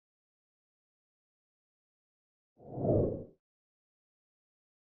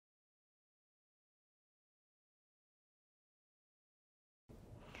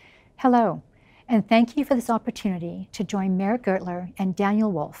Hello, and thank you for this opportunity to join Meric Gertler and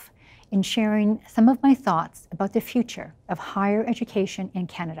Daniel Woolf in sharing some of my thoughts about the future of higher education in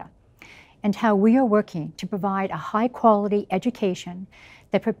Canada and how we are working to provide a high-quality education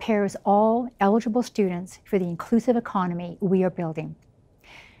that prepares all eligible students for the inclusive economy we are building.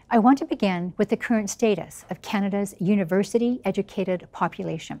 I want to begin with the current status of Canada's university-educated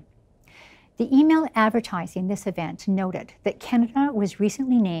population. The email advertising this event noted that Canada was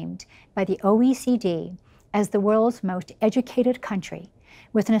recently named by the OECD as the world's most educated country,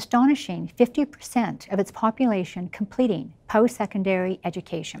 with an astonishing 50% of its population completing post-secondary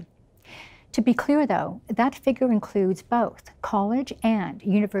education. To be clear, though, that figure includes both college and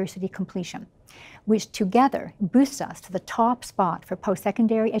university completion, which together boosts us to the top spot for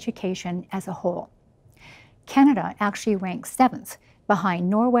post-secondary education as a whole. Canada actually ranks 7th behind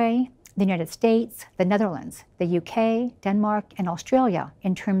Norway, the United States, the Netherlands, the UK, Denmark, and Australia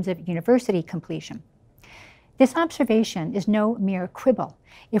in terms of university completion. This observation is no mere quibble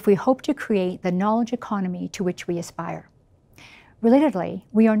if we hope to create the knowledge economy to which we aspire. Relatedly,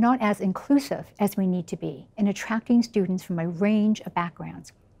 we are not as inclusive as we need to be in attracting students from a range of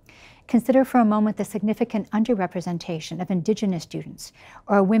backgrounds. Consider for a moment the significant underrepresentation of Indigenous students,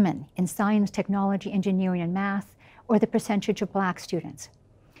 or women in science, technology, engineering, and math, or the percentage of Black students.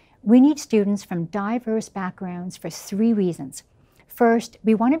 We need students from diverse backgrounds for 3 reasons. First,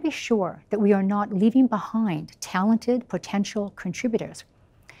 we want to be sure that we are not leaving behind talented potential contributors.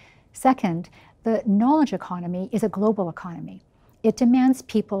 Second, the knowledge economy is a global economy. It demands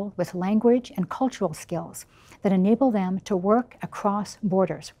people with language and cultural skills that enable them to work across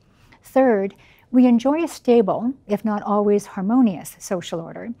borders. Third, we enjoy a stable, if not always harmonious, social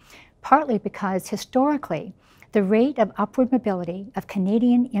order, partly because historically, the rate of upward mobility of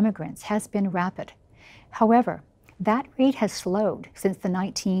Canadian immigrants has been rapid. However, that rate has slowed since the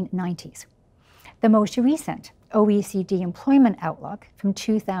 1990s. The most recent OECD Employment Outlook from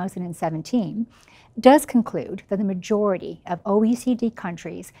 2017 does conclude that the majority of OECD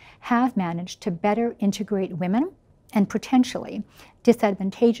countries have managed to better integrate women and potentially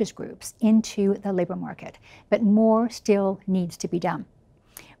disadvantageous groups into the labor market, but more still needs to be done.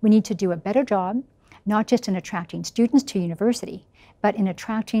 We need to do a better job, not just in attracting students to university, but in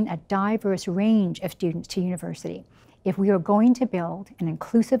attracting a diverse range of students to university if we are going to build an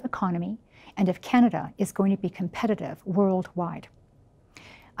inclusive economy and if Canada is going to be competitive worldwide.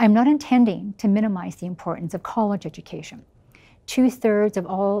 I'm not intending to minimize the importance of college education. 2/3 of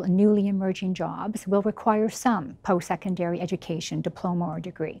all newly emerging jobs will require some post-secondary education, diploma, or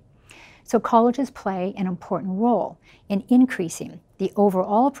degree. So colleges play an important role in increasing the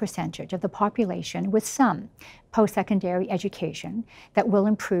overall percentage of the population with some post-secondary education that will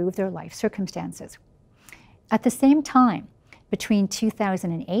improve their life circumstances. At the same time, between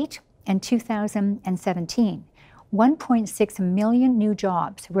 2008 and 2017, 1.6 million new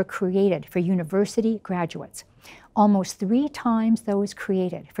jobs were created for university graduates, almost 3 times those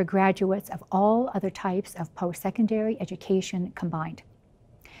created for graduates of all other types of post-secondary education combined.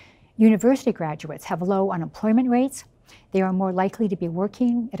 University graduates have low unemployment rates. They are more likely to be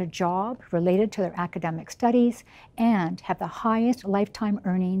working at a job related to their academic studies and have the highest lifetime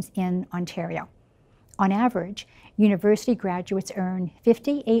earnings in Ontario. On average, university graduates earn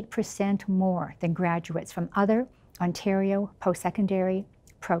 58% more than graduates from other Ontario post-secondary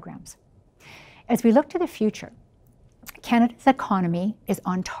programs. As we look to the future, Canada's economy is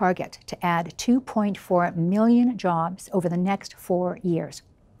on target to add 2.4 million jobs over the next 4 years.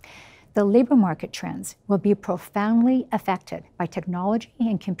 The labor market trends will be profoundly affected by technology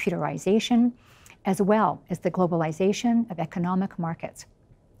and computerization, as well as the globalization of economic markets.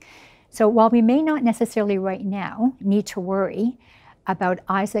 So while we may not necessarily right now need to worry about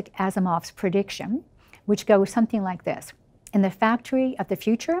Isaac Asimov's prediction, which goes something like this: in the factory of the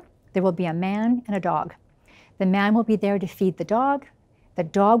future, there will be a man and a dog. The man will be there to feed the dog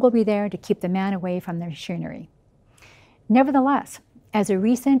will be there to keep the man away from the machinery. Nevertheless, as a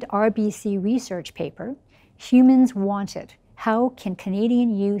recent RBC research paper, Humans Wanted: How Can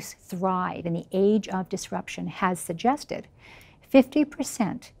Canadian Youth Thrive in the Age of Disruption, has suggested,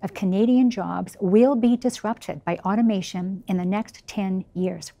 50% of Canadian jobs will be disrupted by automation in the next 10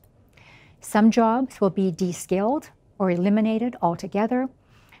 years. Some jobs will be de-skilled or eliminated altogether,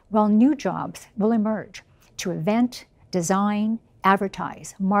 while new jobs will emerge to invent, design,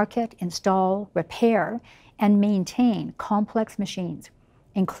 advertise, market, install, repair, and maintain complex machines,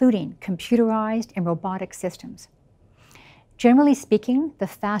 including computerized and robotic systems. Generally speaking, the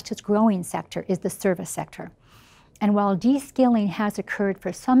fastest growing sector is the service sector. And while de-skilling has occurred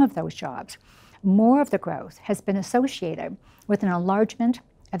for some of those jobs, more of the growth has been associated with an enlargement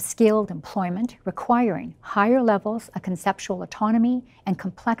of skilled employment requiring higher levels of conceptual autonomy and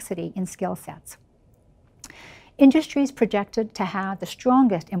complexity in skill sets. Industries projected to have the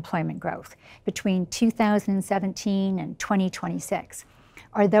strongest employment growth between 2017 and 2026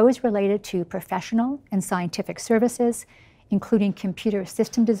 are those related to professional and scientific services, including computer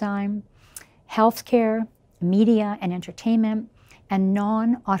system design, healthcare, media and entertainment, and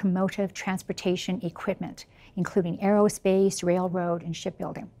non-automotive transportation equipment, including aerospace, railroad, and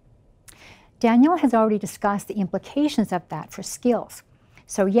shipbuilding. Daniel has already discussed the implications of that for skills.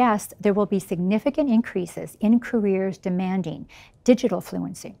 So yes, there will be significant increases in careers demanding digital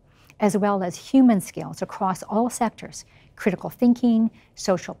fluency, as well as human skills across all sectors: critical thinking,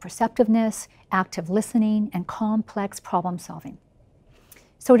 social perceptiveness, active listening, and complex problem solving.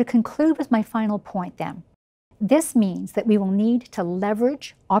 So to conclude with my final point then, this means that we will need to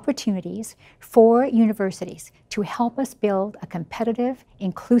leverage opportunities for universities to help us build a competitive,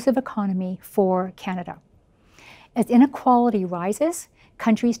 inclusive economy for Canada. As inequality rises,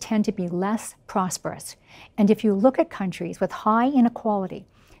 countries tend to be less prosperous. And if you look at countries with high inequality,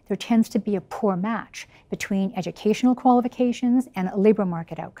 there tends to be a poor match between educational qualifications and labor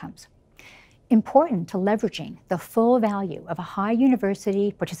market outcomes. Important to leveraging the full value of a high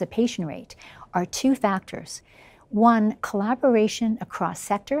university participation rate are two factors. One, collaboration across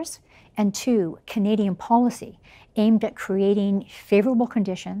sectors, and two, Canadian policy aimed at creating favorable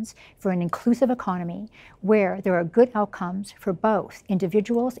conditions for an inclusive economy where there are good outcomes for both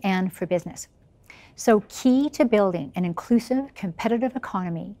individuals and for business. So key to building an inclusive, competitive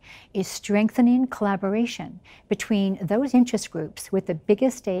economy is strengthening collaboration between those interest groups with the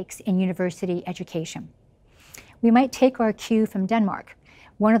biggest stakes in university education. We might take our cue from Denmark,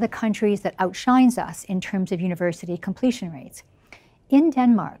 one of the countries that outshines us in terms of university completion rates. In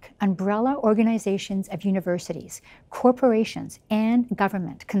Denmark, umbrella organizations of universities, corporations, and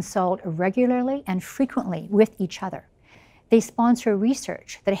government consult regularly and frequently with each other. They sponsor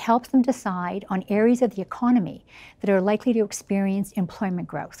research that helps them decide on areas of the economy that are likely to experience employment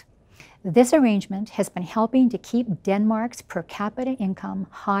growth. This arrangement has been helping to keep Denmark's per capita income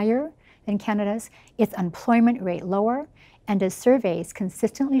higher than Canada's, its unemployment rate lower, and as surveys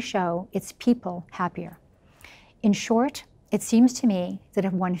consistently show, its people happier. In short, it seems to me that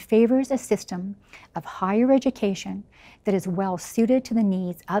if one favors a system of higher education that is well suited to the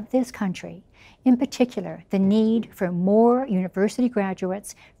needs of this country, in particular, the need for more university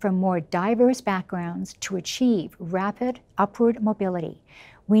graduates from more diverse backgrounds to achieve rapid upward mobility,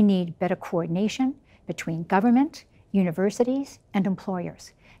 we need better coordination between government, universities, and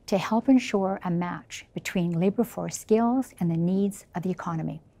employers to help ensure a match between labor force skills and the needs of the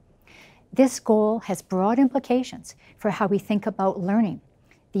economy. This goal has broad implications for how we think about learning,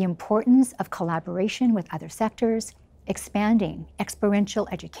 the importance of collaboration with other sectors, expanding experiential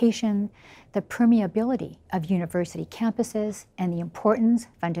education, the permeability of university campuses, and the importance,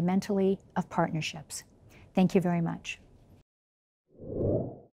 fundamentally, of partnerships. Thank you very much.